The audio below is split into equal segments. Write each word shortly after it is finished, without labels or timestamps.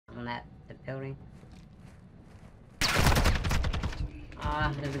that the building.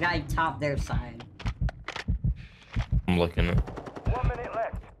 There's a guy top their side. I'm looking at. 1 minute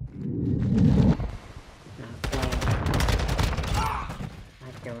left.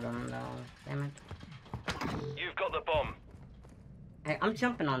 I killed him though. Damn it. You've got the bomb. Hey, I'm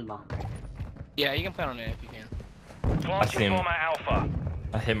jumping on bomb. Yeah, you can plant on it if you can. Plant your bomb at Alpha.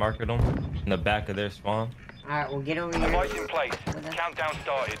 I hit marked him in the back of their spawn. Alright, we'll get over here. Device in place. Countdown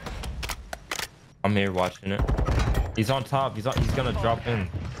started. I'm here watching it. He's on top. He's gonna drop in.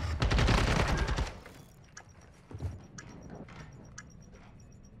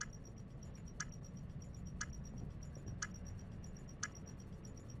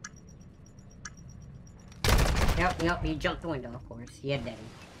 Yep, he jumped the window, of course. He had daddy.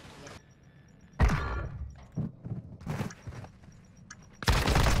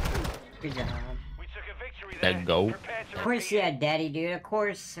 Good job. We took a victory there. That go. Of course he had daddy, dude. Of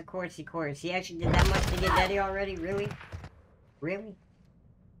course. He actually did that much to get daddy already? Really? Really?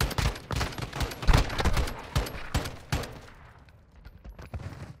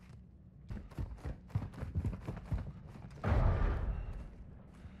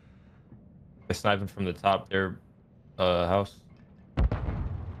 They're sniping from the top their house.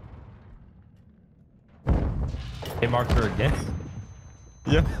 Hit marker again.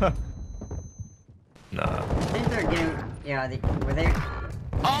 Yeah. Nah. I think they're getting. Yeah, were they?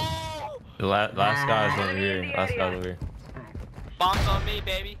 Oh! The last guy's over here. Last guy's over here. Alright. Bombs on me,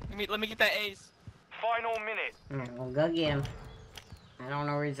 baby. Let me get that ace. Final minute. Alright, well, go get him. I don't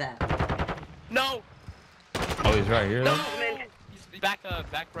know where he's at. No! Oh, he's right here. No! Though? He's back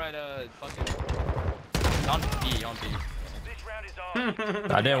right, fucking. On B. This round is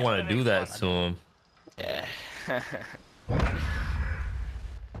ours. I didn't want to do that to him. Yeah.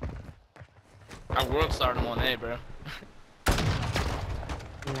 I world started him on A, bro.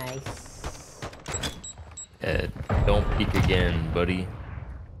 Nice. Yeah, don't peek again, buddy.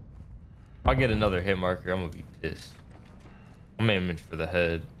 If I get another hit marker, I'm gonna be pissed. I'm aiming for the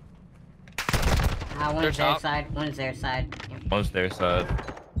head. One's their side. One's their side. Yep. One's their side.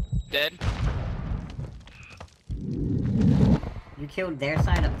 Dead. You killed their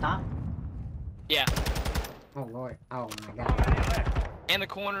side up top? Yeah. Oh lord. Oh my god. And the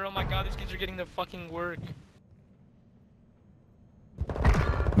corner. Oh my god, these kids are getting the fucking work.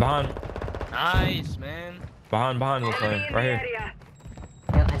 Behind. Nice, man. Behind we're playing. Right here.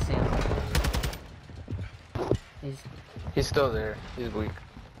 Yep, I see him. He's still there. He's weak.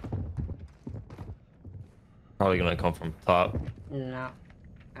 Probably gonna come from top. No.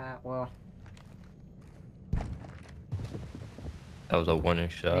 Well. That was a winning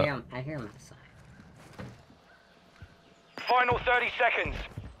shot. Yeah, I hear him outside. Final 30 seconds.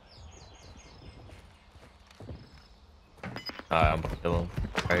 Alright, I'm gonna kill him.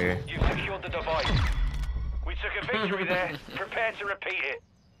 Right here. You've secured the device. We took a victory there. Prepare to repeat it.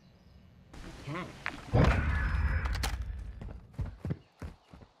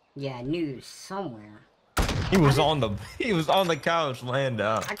 Yeah, news somewhere. He was on the couch laying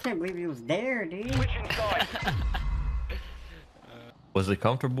down. I can't believe he was there, dude. Switch inside. Was it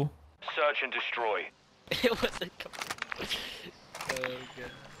comfortable? Search and destroy. It wasn't. Oh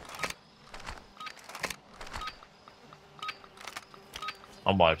god.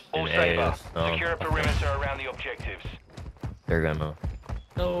 I'm watching All Saber. AS. Secure a perimeter around the objectives. They're gonna.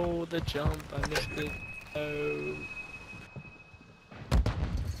 No, the jump. I missed it. Oh.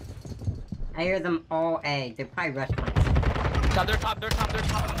 I hear them all A. They're probably rushing. Top, they're top. No,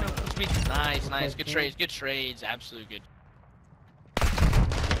 sweet. Nice. Good trades. Absolute good.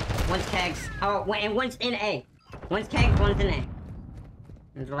 One's kegs. Oh, and one's in A. One's kegs, one's in A.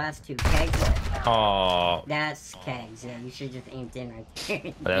 And the last two kegs. Oh. That's kegs. Yeah, you should just aimed in right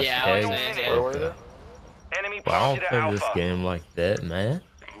there. That's Yeah, eggs. Where were they? Enemy Well, I don't planted at play Alpha. this game like that, man.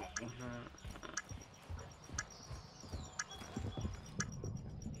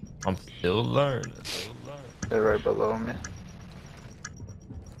 I'm still learning. They're right below me.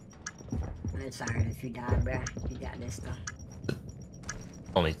 It's alright if you die, bro. You got this stuff.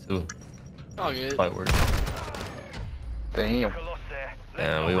 Only two. Oh, good. Fight work. Damn.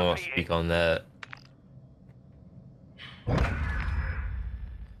 And we won't speak on that.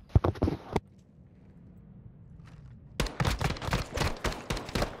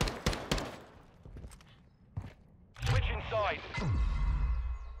 Switch inside.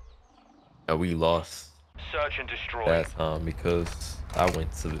 Yeah, we lost Search and destroy. that time because I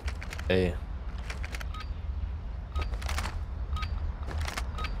went to the A.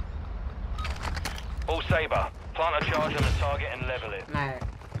 All Saber. Plant a charge on the target and level it. Alright.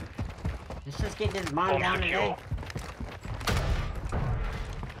 Let's just get this bomb Bomb down secure. today.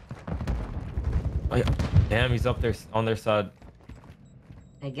 Oh, yeah. Damn, he's up there on their side.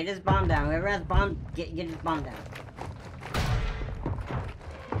 Hey, get his bomb down. Whoever has bomb, get his bomb down.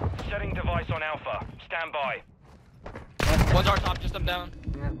 Setting device on Alpha. Stand by. One's our top, just up down.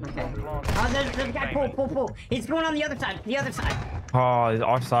 Yep, okay. Oh, there's a guy. Pull. He's going on the other side. The other side. Oh, he's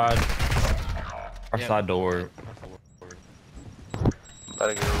our side. Our Yep. side door.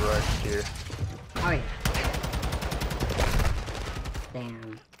 Gotta get rushed here. Oh yeah.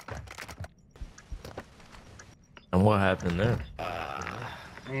 Damn. And what happened there?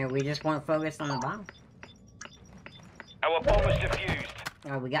 Man, we just weren't focused on the bomb. Our bomb was defused.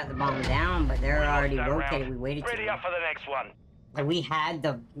 We got the bomb down, but they're already That rotated. round. We waited. Ready up for the next one. Like we had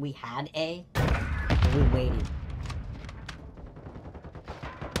A, but we waited.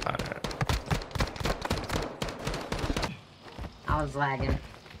 Alright. I was lagging.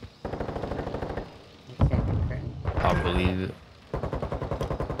 I believe it.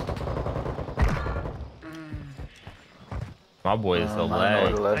 My boy is so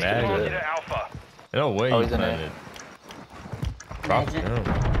lag. know the last Take one. advantage Lag. of Alpha. No way Oh, he he's in planted. Drop Imagine.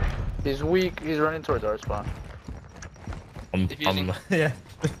 him. He's weak. He's running towards our spawn. I'm yeah. Guard Yeah.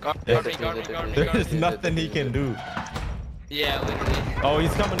 me, guard me, guard me, guard There's me. nothing he can do. Yeah, literally. Oh,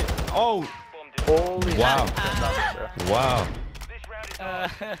 he's coming. Oh, Bomb Holy wow. shit. Wow. This round is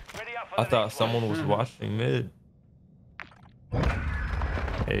ours. Ready up for I the thought next someone was watching mid.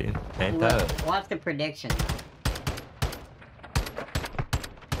 Hey, ain't that? What's the prediction?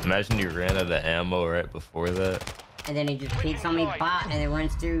 Imagine you ran out of ammo right before that. And then he just peeks on me, bot, and then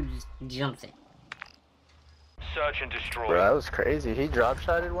runs through, just jumps it. Search and destroy. Bro, that was crazy. He drop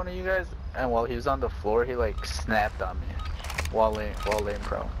shotted one of you guys, and while he was on the floor, he like snapped on me while laying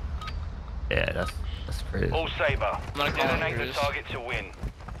prone. Yeah, that's crazy. All Saber. I'm not gonna Dominate do the this. target to win.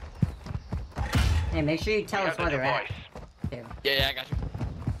 Hey, make sure you tell We us have the where they're at. device. Too. Yeah, I got you.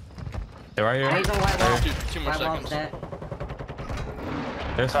 They're right Oh, here. he's on white wall. Two more White wall seconds. set.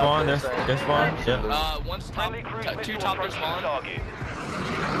 They're spawn. They're spawn. Yeah. One's top, Friendly cruise two missile top their approaching spawn. target.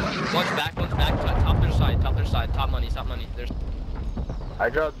 One's back, top their side, top money. There's I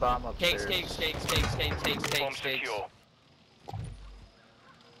dropped bomb upstairs. cakes. Bomb secure.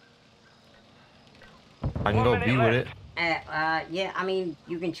 I can go B with it. Yeah, I mean,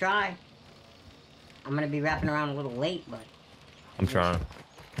 you can try. I'm gonna be wrapping around a little late, but... I'm trying.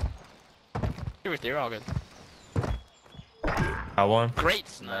 You're all good. I won. Great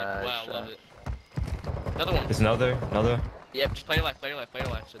snipe. Nice Wow, shot. love it. Another one. There's another. Yep, just play your life. Sit in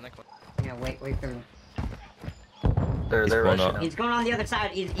that corner. Yeah, wait for me. They're He's going rushing up. him. He's going on the other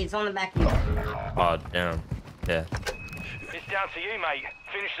side. He's on the back of you. Oh damn. Yeah. It's down to you, mate.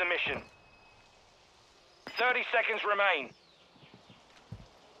 Finish the mission. 30 seconds remain.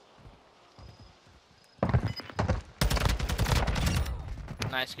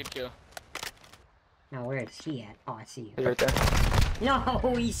 Nice, good kill. Now, where is he at? Oh, I see you. He's right there. No,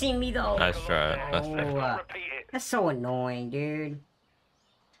 he seen me though. Nice try. Nice Oh, try. Repeat it. that's so annoying, dude.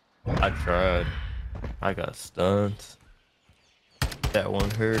 I tried. I got stunned. That one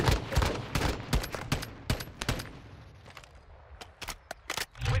hurt.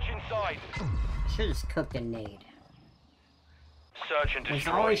 Switch inside. Should just cooked a nade. Search and It's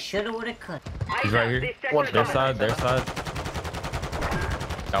destroy. always shoulda, woulda, could. He's right here. One Their side.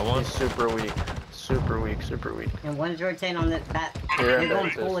 Got one. He's super weak. Super weak. And one's rotating on the back. Yeah, They're going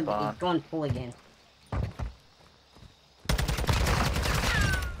that's his full again. spawn. He's going full again.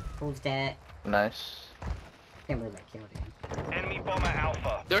 Who's that? Nice. Can't believe I killed him. Enemy bomber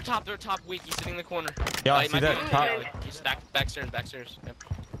Alpha. They're top weak. He's sitting in the corner. Yeah, I he see might be that. on- Top. yeah, he's backstairs. Yep.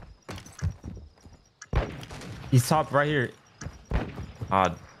 He's top right here.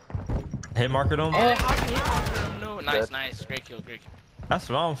 Hit marker him. Oh, how can he no? Nice. Great kill. That's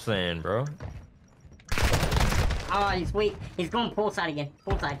what I'm saying, bro. Oh, he's weak. He's going full side again.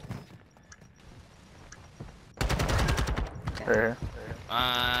 Full side. Right here.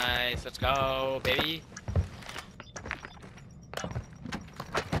 Nice, let's go, baby.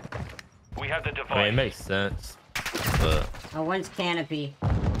 We have the device. I mean, it makes sense, but Oh, one's canopy. Oh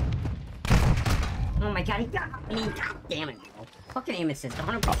my god, he got me. God damn it, bro. Fucking aim assist,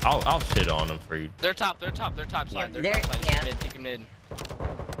 100%. I'll shit on him for you. They're top side. Yeah, They're they're- top side. yeah. Take him mid.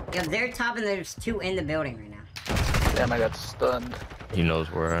 Yeah, they're top and there's two in the building right now. Damn, I got stunned. He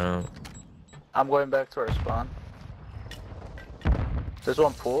knows where I am. I'm going back to our spawn. There's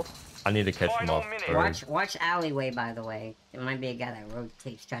one pool. I need to catch him Final off minute. first. Watch alleyway, by the way. There might be a guy that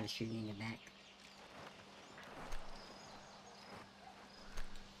rotates, trying to shoot you in the back.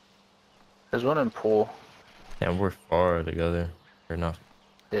 There's one in pool. Damn, we're far together. Or not.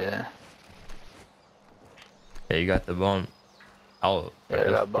 Yeah. Yeah, you got the bomb. Yeah, I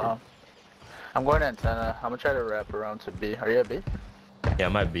got bomb. I'm going to antenna. I'm gonna try to wrap around to B. Are you at B? Yeah, it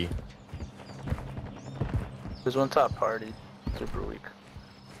might be. There's one top party. Super weak.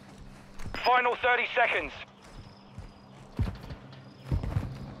 Final 30 seconds.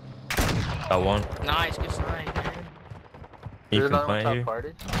 Got one. Nice, good sign, man. You There's can another one plant top here.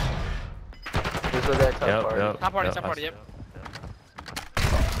 party. There's a guy top Yep, party. yep. Top party, yep, top party, yep.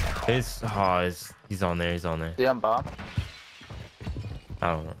 He's on there. He's on there. See on bomb?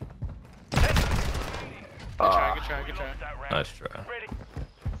 I don't know. Good try, good try, good try. That round. Nice try. Ready.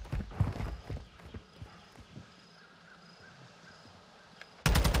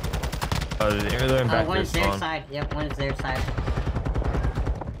 They're in back One's there, their spawn. side. Yep, one's their side.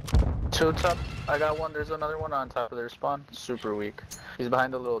 Two top. I got one. There's another one on top of their spawn. Super weak. He's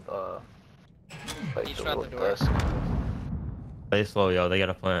behind the little like He's the shot little the door. desk. Play slow, yo. They got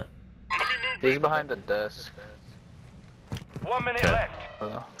a plant. He's behind the desk. 1 minute Okay.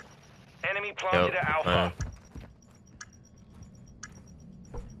 left. Enemy planted Yep. at Alpha.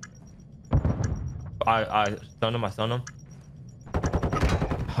 I stunned him. I stunned him.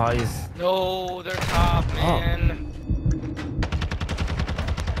 He's No, they're top, man.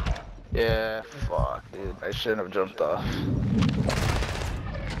 Yeah, fuck, dude. I shouldn't have jumped off.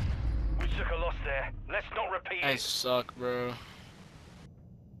 We took a loss there. Let's not repeat I it. suck, bro.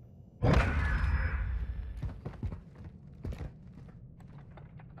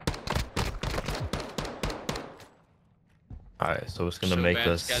 alright. So it's gonna So make bad.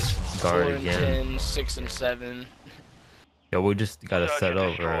 us This guy's guard 4 and again. 10, 6 and 7. Yo, we just gotta Search set and up,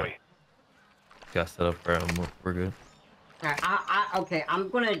 destroy. right? Got set up, right? We're good. Alright, okay, I'm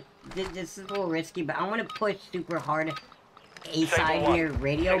gonna. This is a little risky, but I'm gonna push super hard A Saber side one. near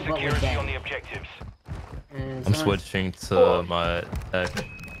radio, Check but with security on dead. the objectives. And I'm someone's- switching to my tech.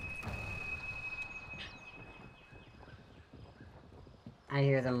 I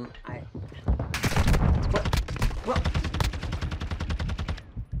hear them. What?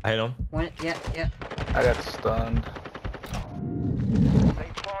 I hit him. One, yeah. I got stunned. They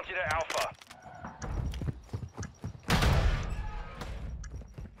planted at Alpha.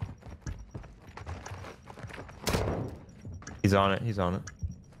 He's on it. He's on it.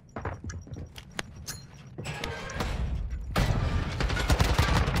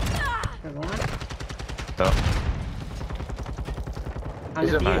 Good one. Yep. I'm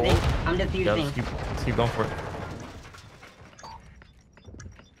Is it defusing. full? I'm Yep. defusing. Let's keep going for it.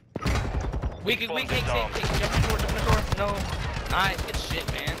 We can jump in the door. No. Nice, good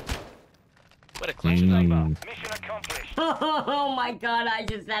shit, man. What a clean shot. Mission accomplished. Oh my god! I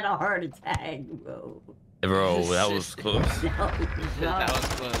just had a heart attack, bro. Bro, that was close. That was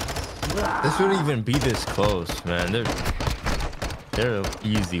close. This wouldn't even be this close, man. They're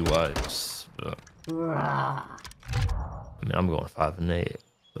easy wipes. But, I mean, I'm going 5 and 8.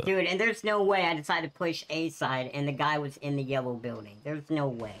 But. Dude, and there's no way I decided to push A side and the guy was in the yellow building. There's no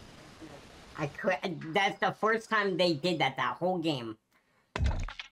way. I could. That's the first time they did that whole game.